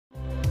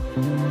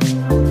Blessed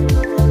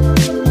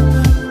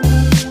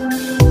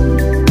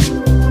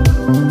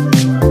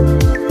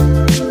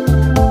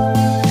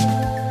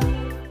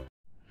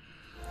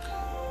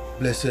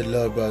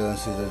Lord, brothers and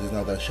sisters, this is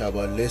not a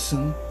Shabbat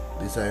lesson.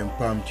 This is an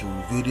impromptu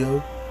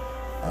video.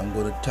 I'm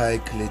going to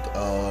title it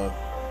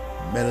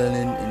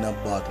Melanin in a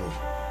Bottle.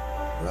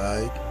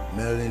 Right?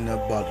 Melanin in a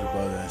Bottle,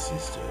 brothers and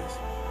sisters.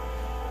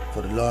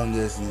 For the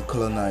longest, the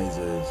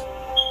colonizers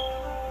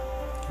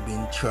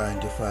been trying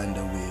to find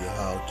a way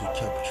how to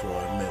capture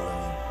our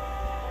melanin.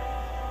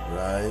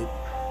 Right?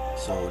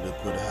 So they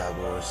could have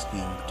our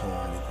skin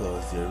tone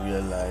because they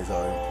realize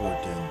how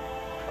important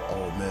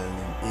our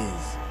melanin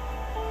is.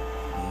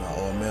 You know,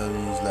 our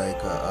melanin is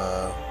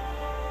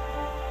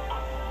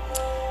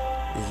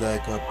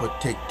like a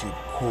protective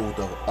coat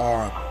of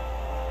armor,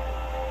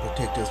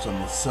 protect us from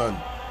the sun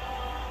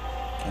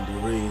and the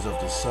rays of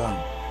the sun.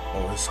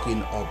 Our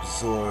skin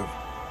absorb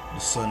the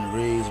sun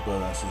rays,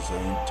 brothers and sisters,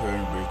 and in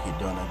turn break it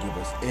down and give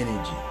us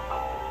energy.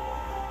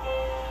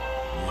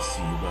 You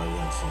see, brothers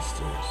and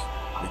sisters,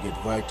 we get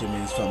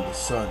vitamins from the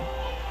sun.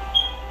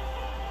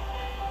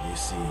 You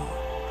see,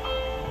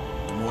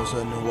 the Most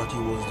High knew what He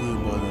was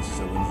doing, brothers and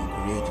sisters, when He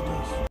created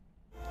us.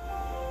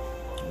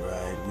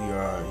 Right? We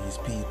are His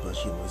people,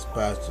 she was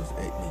pastors,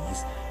 ethnic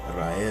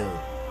Israel.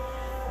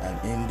 And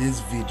in this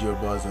video,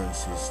 brothers and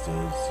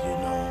sisters, you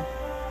know,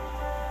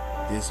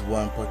 this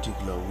one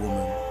particular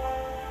woman,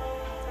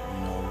 you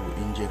know,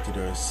 who injected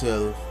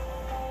herself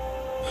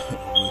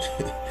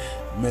with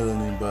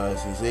melanin,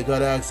 brothers and sisters. They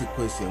gotta ask the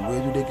question, where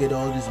do they get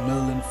all this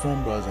melanin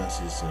from, brothers and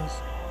sisters?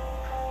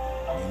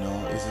 You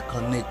know, is it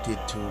connected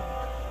to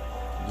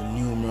the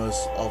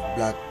numerous of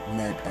black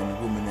men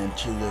and women and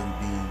children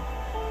being,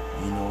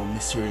 you know,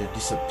 mysteriously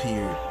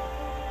disappeared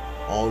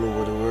all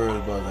over the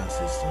world, brothers and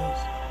sisters?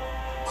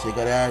 So you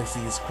gotta ask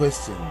these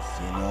questions,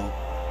 you know.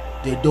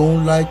 They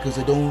don't like us,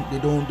 they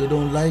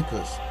don't like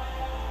us.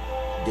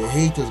 They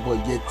hate us,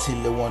 but yet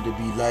still they want to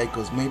be like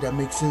us. May that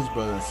make sense,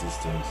 brothers and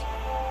sisters?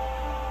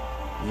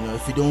 You know,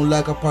 if you don't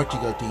like a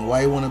particular thing,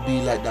 why you want to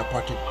be like that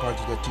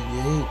particular thing you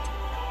hate?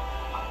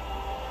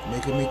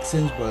 Make it make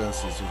sense,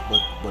 brothers and sisters.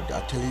 But I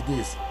tell you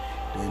this,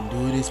 they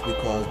do this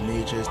because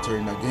nature is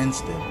turning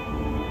against them.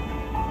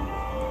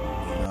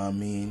 You know what I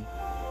mean?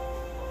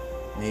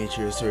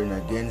 Nature is turning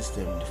against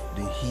them.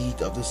 The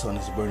heat of the sun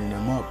is burning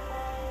them up.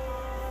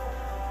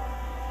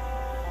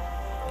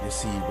 You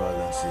see,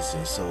 brothers and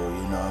sisters. So,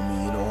 you know what I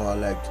mean? You know how I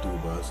like to do,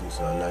 brothers and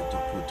sisters. I like to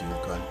put in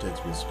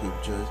context with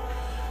scriptures.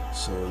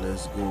 So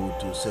let's go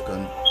to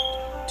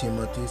 2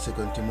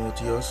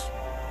 Timotheus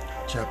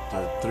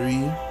chapter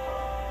 3.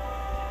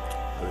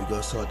 We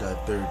go start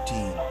at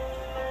 13.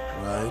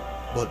 Right?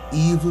 But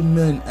evil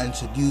men and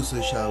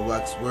seducers shall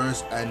wax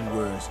worse and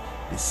worse,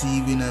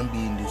 deceiving and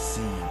being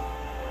deceived.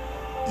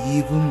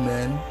 Evil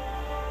men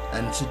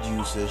and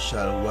seducers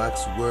shall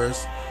wax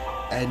worse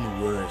and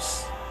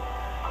worse,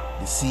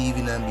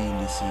 deceiving and being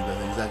deceived.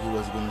 That's exactly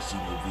what's going to see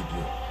in the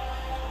video.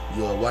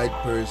 You're a white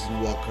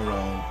person walking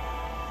around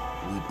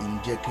with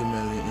injected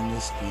melanin in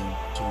your skin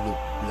to look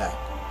black,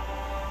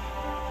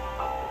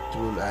 to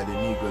look like the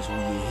Negroes who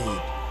you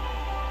hate.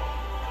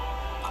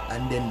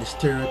 And then the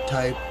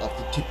stereotype of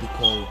the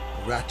typical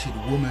ratchet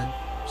woman,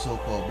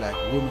 so-called black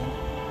woman,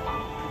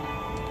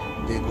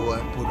 they go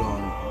and put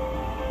on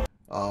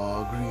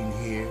green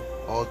hair,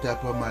 all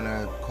type of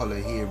manner of color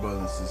hair,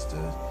 brothers and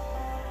sisters.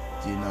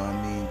 You know what I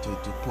mean?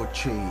 To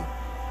portray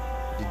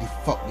the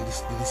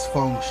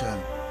dysfunction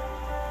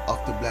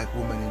of the black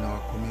woman in our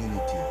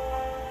community.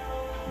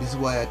 This is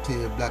why I tell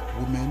you, black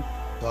women,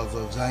 daughters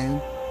of Zion,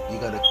 you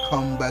gotta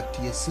come back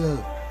to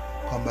yourself.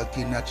 Come back to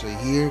your natural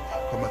hair,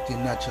 come back to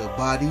your natural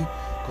body,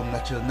 come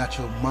back to your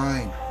natural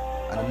mind,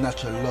 and the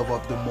natural love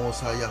of the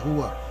Most High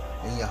Yahuwah.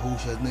 In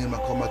Yahushua's name,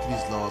 and come back to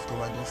these laws, come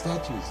back to the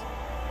statutes.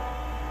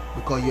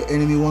 Because your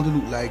enemy want to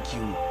look like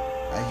you,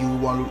 and you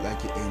want to look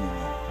like your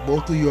enemy.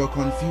 Both of you are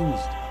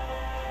confused.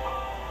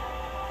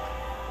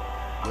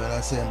 You know what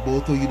I'm saying?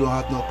 Both of you don't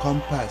have no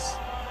compass,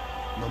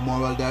 no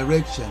moral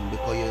direction,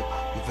 because you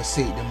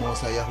forsake the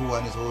Most High Yahuwah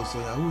and His Holy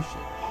Son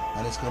Yahushua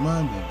and His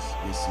commandments,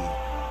 you see.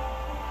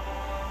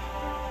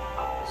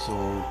 So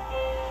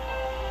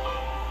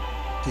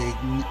take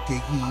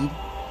heed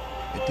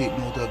and take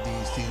note of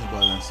these things,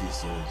 brothers and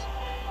sisters.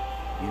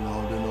 You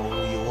know, they know who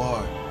you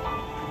are.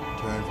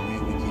 Turn from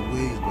your wicked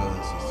ways,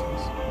 brothers and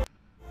sisters.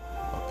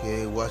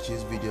 Okay, watch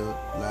this video,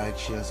 like,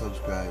 share,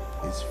 subscribe.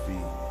 It's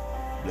free.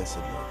 Blessed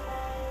Lord.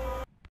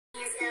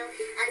 So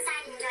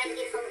outside and enjoy the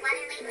beautiful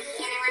weather lately,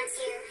 and I want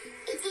to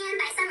be tan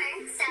by summer.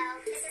 So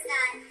this is the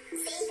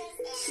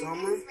safest and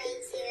best way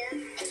to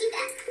achieve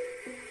that.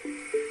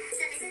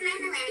 So this is my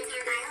Melanin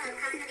Tan bottle. It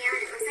comes in a bottle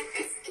and it looks like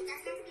this. It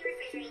doesn't have to be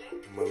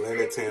refrigerated.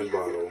 Melanin Tan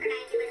bottle.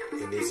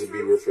 It needs to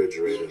be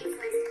refrigerated.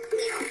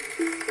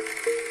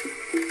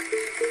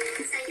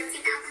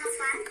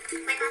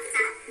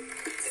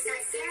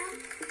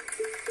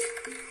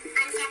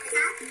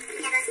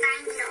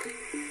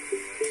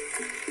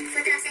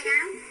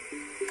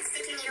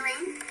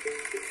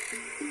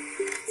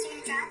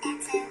 Drop that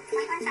to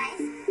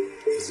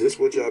 0.15. Is this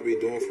what y'all be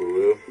doing for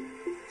real?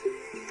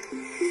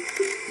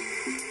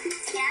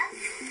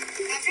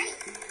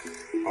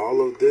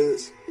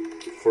 this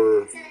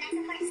for So the next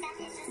important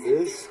step is just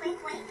this. a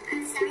quick weight on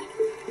the stomach.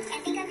 And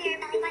think of your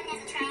belly button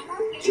as a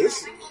triangle. You're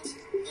Just- going 1 inch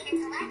either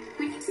to the left,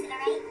 1 inch to the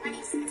right, 1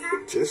 inch to the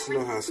top. Just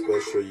know how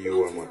special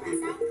you are, my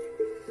people.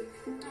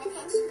 I'm gonna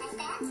pinch like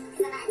that,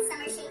 because I'm not in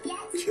summer shape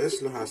yet.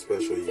 Just know how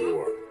special you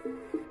are.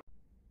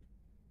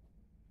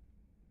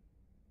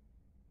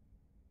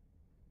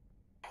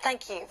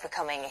 Thank you for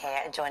coming here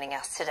and joining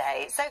us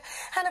today. So,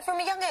 Hannah, from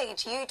a young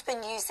age, you'd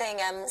been using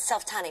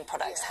self-tanning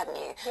products, hadn't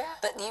you? Yeah.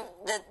 But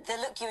the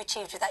look you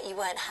achieved with that, you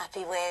weren't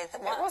happy with.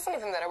 It wasn't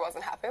even that I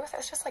wasn't happy with it.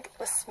 It's just like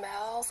the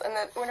smells, and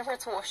then whenever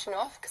it's washing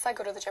off, because I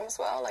go to the gym as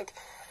well, like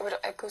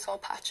it goes all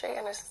patchy,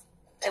 and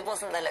It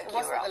wasn't the look you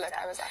were wasn't the look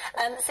after. I was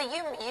after. So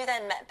you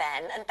then met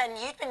Ben, and Ben,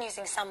 you'd been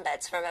using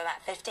sunbeds from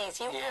about 15,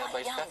 so you were Yeah,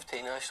 quite about young.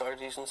 15 I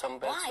started using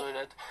sunbeds. Why? So I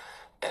did.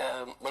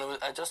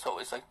 I just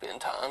always liked being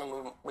tan,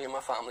 and we and my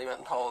family went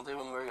on holiday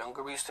when we were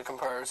younger. We used to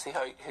compare and see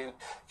who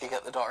could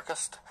get the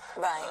darkest.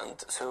 Right. And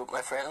so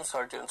my friends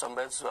started doing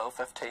sunbeds as well,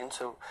 15,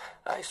 so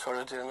I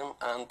started doing them,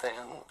 and then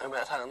I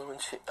met Hannah when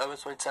I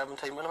was about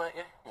 17 when I met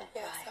you.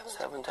 Yeah, Right.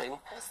 17.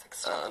 I was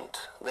 16. And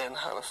then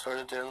Hannah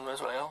started doing them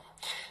as well.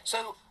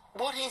 So,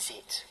 what is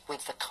it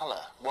with the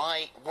colour?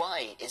 Why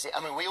is it?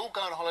 I mean, we all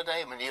go on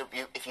holiday. I mean,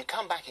 if you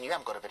come back and you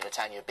haven't got a bit of a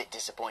tan, you're a bit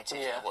disappointed.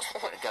 Yeah. What's the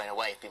point of going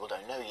away if people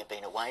don't know you've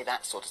been away?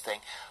 That sort of thing.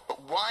 But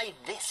why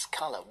this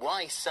colour?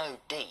 Why so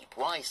deep?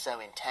 Why so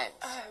intense?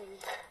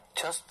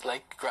 Just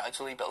like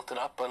gradually built it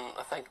up, and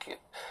I think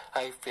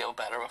I feel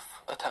better with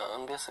a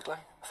tan, basically.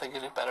 I think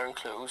you look better in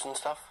clothes and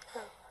stuff.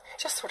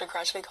 Just sort of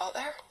gradually got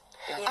there.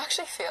 I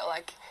actually feel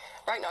like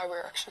right now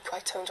we're actually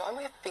quite toned down.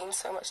 We have been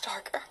so much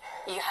darker.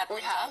 You have We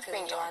been have darker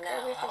been than you are darker.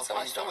 now. We've been so I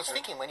much was darker.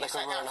 thinking when you Like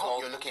sat a down, Ron Hope, Hall.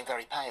 you're looking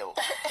very pale.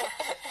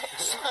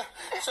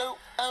 so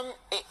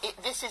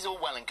this is all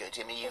well and good.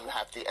 I mean, you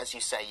have the, as you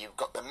say, you've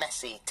got the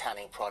messy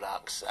tanning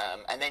products,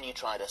 and then you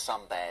try the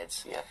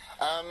sunbeds. Yeah.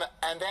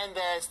 And then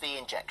there's the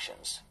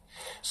injections.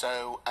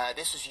 So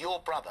this was your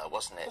brother,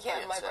 wasn't it? Yeah,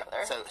 my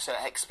brother. So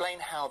explain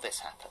how this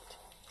happened.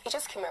 He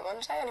just came in one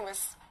day and he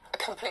was a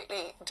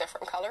completely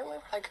different colour, and we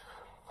were like,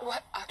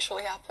 what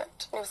actually happened?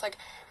 And he was like,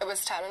 it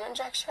was tannin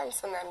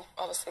injections, and then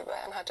obviously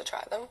Ben had to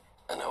try them.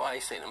 I know I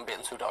seen them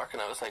being so dark,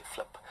 and I was like,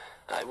 flip.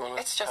 I want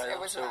It's to just- try it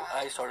them. was So mad.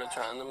 I started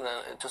trying them, and then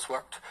it just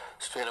worked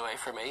straight away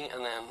for me.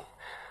 And then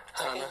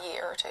Hannah, A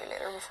year or two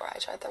later before I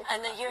tried them.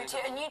 And a year or two,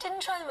 and you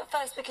didn't try them at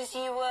first because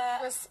you were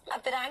Was- a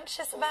bit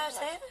anxious about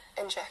it?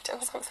 Injecting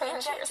something into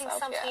Injecting yourself,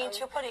 something yeah. into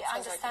your body,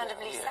 Sounds like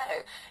understandably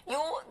no.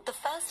 so. The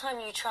first time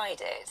you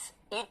tried it,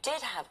 you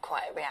did have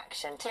quite a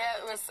reaction to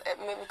Yeah, it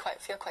made me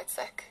feel quite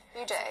sick. A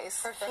few days.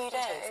 For a few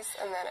days.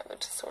 And then it would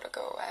just sort of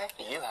go away.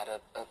 You had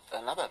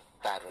another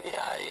bad reaction.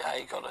 yeah,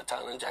 I got a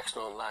tan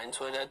injection online,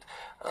 so I did,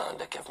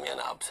 and it gave me an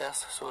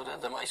abscess, so it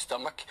did in my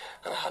stomach,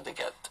 and I had to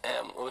get, I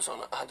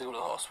had to go to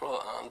the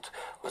hospital and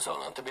was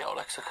on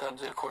antibiotics. I had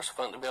to do a course of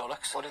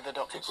antibiotics. What did the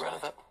doctor to get rid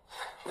of it?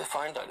 They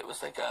found out it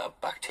was like a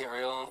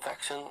bacterial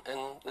infection,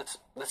 and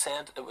they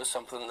said it was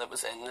something that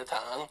was in the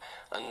tan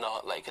and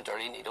not like a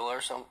dirty needle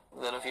or something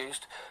that I've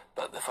used,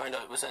 but they found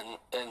out it was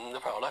in the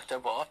product I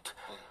bought,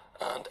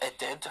 and it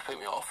did put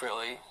me off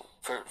really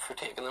for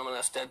taking them, and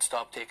I did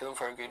stop taking them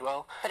for a good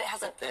while. But it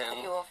hasn't But then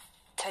put you off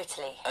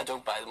totally. I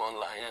don't buy them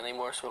online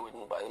anymore, so I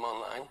wouldn't buy them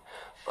online,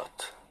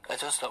 but I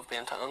just love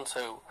being tan,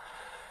 so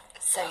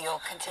So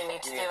you'll continue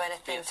to do Yeah,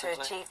 anything to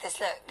basically. achieve this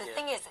look. The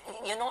thing is,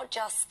 you're not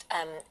just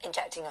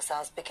injecting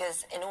yourselves,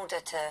 because in order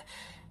to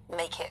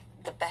make it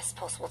the best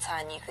possible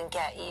tan you can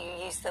get,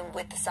 you use them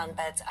with the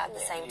sunbeds at the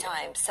same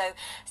time. So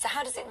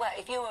how does it work?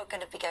 If you were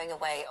going to be going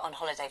away on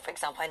holiday, for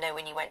example, I know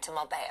when you went to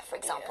Marbella, for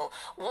example,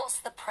 what's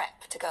the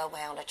prep to go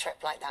away on a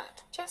trip like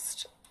that?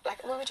 Just,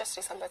 like, we would just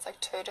do sunbeds like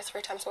 2 to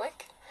 3 times a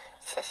week.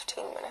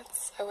 15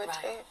 minutes, I would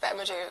Right. do. Ben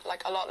would do,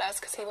 like, a lot less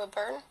because he would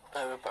burn.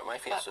 I would put my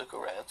face would go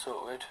red, so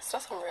it would. It's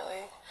nothing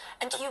really.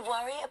 And do you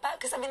worry about,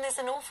 because I mean there's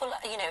an awful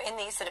lot, you know, in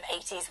these sort of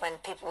 80s when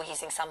people were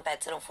using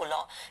sunbeds an awful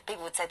lot,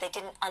 people would say they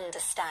didn't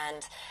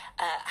understand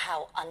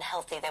how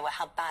unhealthy they were,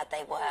 how bad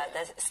they were.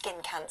 There's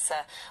skin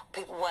cancer,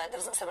 there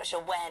wasn't so much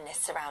awareness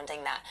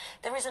surrounding that.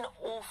 There is an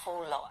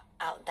awful lot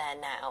out there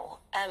now.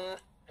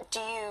 Do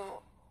you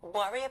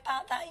worry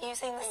about that,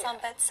 using the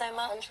sunbed so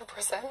much?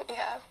 100%,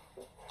 yeah.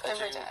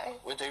 Every day.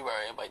 We do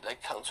worry about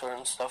like cancer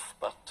and stuff,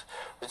 but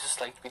we just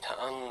like to be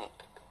tan.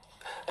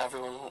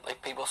 Everyone,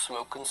 like people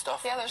smoke and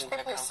stuff. Yeah, there's and get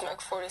people who cancer.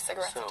 smoke 40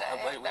 cigarettes So a day. I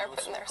They're won't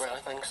putting their smoke or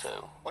stuff. anything,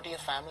 so What do your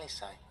family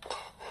say?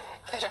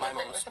 They don't My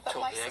agree mum's with it, but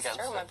my totally sister against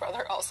and my it.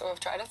 brother also have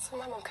tried it, so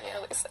my mum can't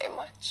really say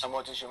much. And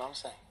what does your mum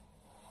say?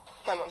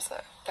 My mum's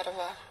a bit of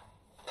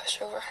a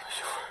pushover.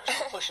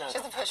 Push over.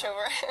 She's a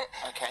pushover.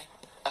 Okay.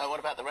 What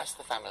about the rest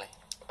of the family?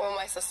 Well,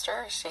 my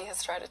sister, she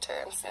has tried it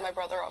too, and my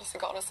brother obviously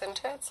got us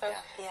into it, so...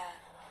 Yeah. Yeah.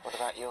 What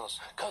about yours?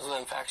 because of the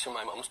infection,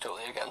 my mum's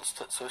totally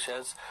against it. So she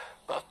is,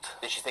 but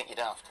Did she think you're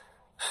daft?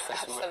 she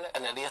thinks I'm Absolutely.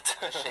 an idiot.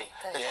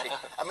 Yeah.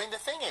 I mean, the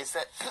thing is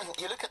that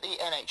you look at the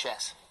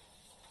NHS,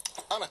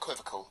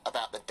 unequivocal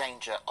about the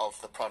danger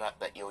of the product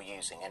that you're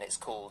using, and it's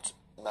called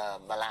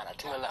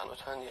Melanotan.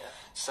 Melanotan, yeah.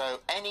 So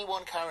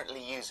anyone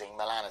currently using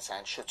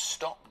Melanotan should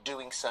stop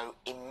doing so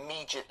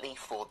immediately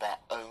for their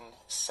own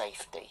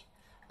safety.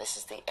 This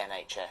is the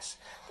NHS.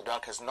 The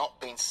drug has not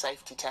been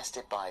safety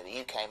tested by the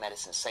UK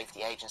Medicines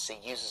Safety Agency.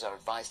 Users are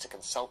advised to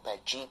consult their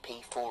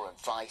GP for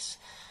advice.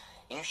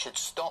 You should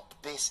stop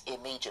this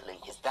immediately.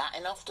 Is that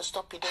enough to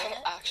stop you doing it?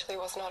 I actually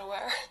was not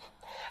aware.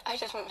 I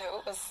didn't know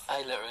it was... I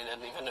literally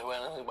didn't even know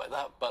anything about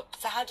that, but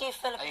So how do you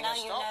feel Are you now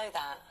gonna you stop? know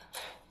that?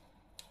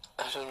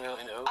 I don't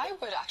really know. I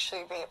would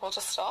actually be able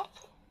to stop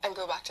and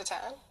go back to 10,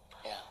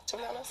 Yeah. to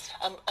be honest.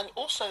 And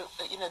also,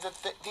 you know, the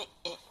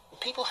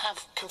people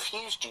have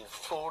confused you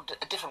for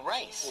a different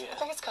race. Yeah. I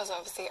think it's because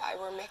obviously I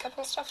wear makeup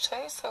and stuff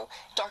too, so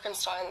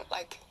darkens down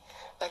like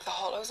the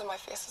hollows in my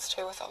faces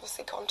too with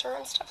obviously contour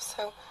and stuff,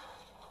 so...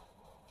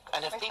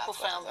 And have think people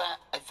that's what found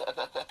it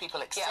that? Have people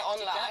accepted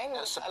Yeah, online,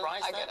 that?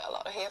 Surprised I get a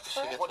lot of hate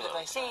for it. What did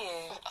they Do say?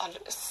 you? And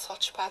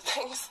such bad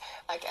things,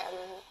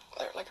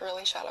 like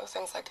really shallow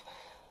things, like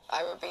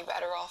I would be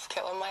better off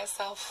killing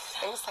myself,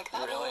 things like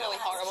that, Really? really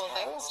horrible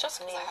Terrible. things, just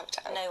because I have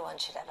 10. No one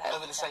should ever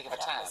Over the sake of a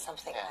put up tan. with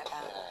something Yeah.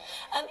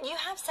 like that. You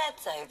have said,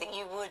 though, that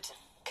you would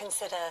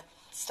consider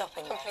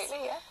stopping Completely,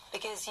 this. yeah.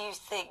 Because you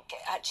think,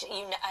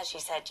 actually, as you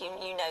said, you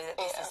know that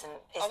this Yeah. isn't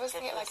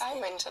Obviously, good for like the I'm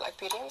skin. into like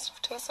beauty and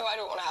stuff too, so I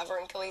don't want to have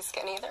wrinkly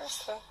skin either.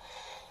 So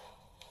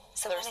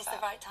when there's is the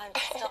that. right time to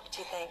stop, do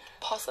you think?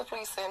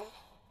 possibly soon.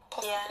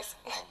 Possibly Yeah.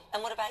 soon.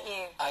 And what about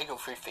you? I go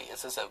through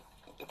phases of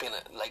being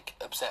like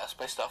obsessed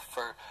by stuff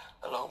for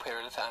a long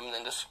period of time and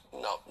then just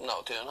not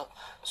doing it.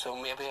 So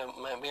maybe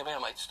I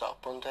might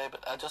stop one day,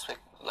 but I just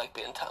like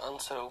being tan,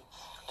 so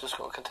just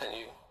going to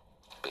continue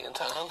being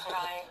tan.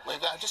 Right. Well,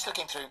 I'm just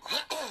looking through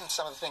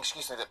some of the things,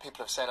 excuse me, that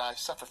people have said. I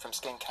suffer from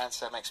skin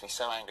cancer. It makes me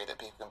so angry that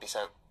people can be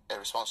so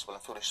irresponsible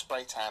and foolish.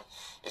 Spray tan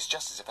is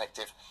just as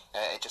effective.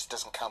 It just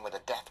doesn't come with a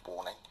death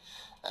warning.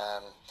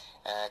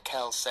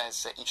 Kel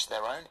says each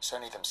their own. It's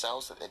only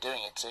themselves that they're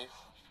doing it to.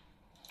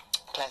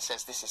 Claire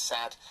says this is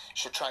sad.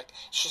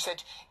 She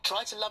said,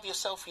 try to love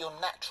yourself for your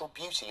natural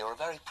beauty. You're a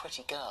very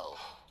pretty girl.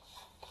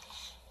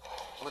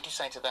 What do you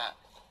say to that?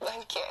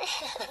 Thank you.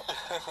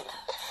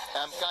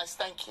 Guys,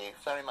 thank you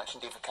very much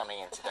indeed for coming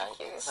in today. Thank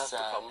you. That's no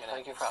problem.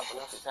 Thank you for having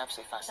us. It's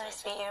absolutely fascinating.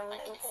 Nice to meet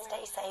you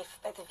and stay safe,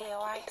 both of you,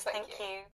 all right? Thank Thank you.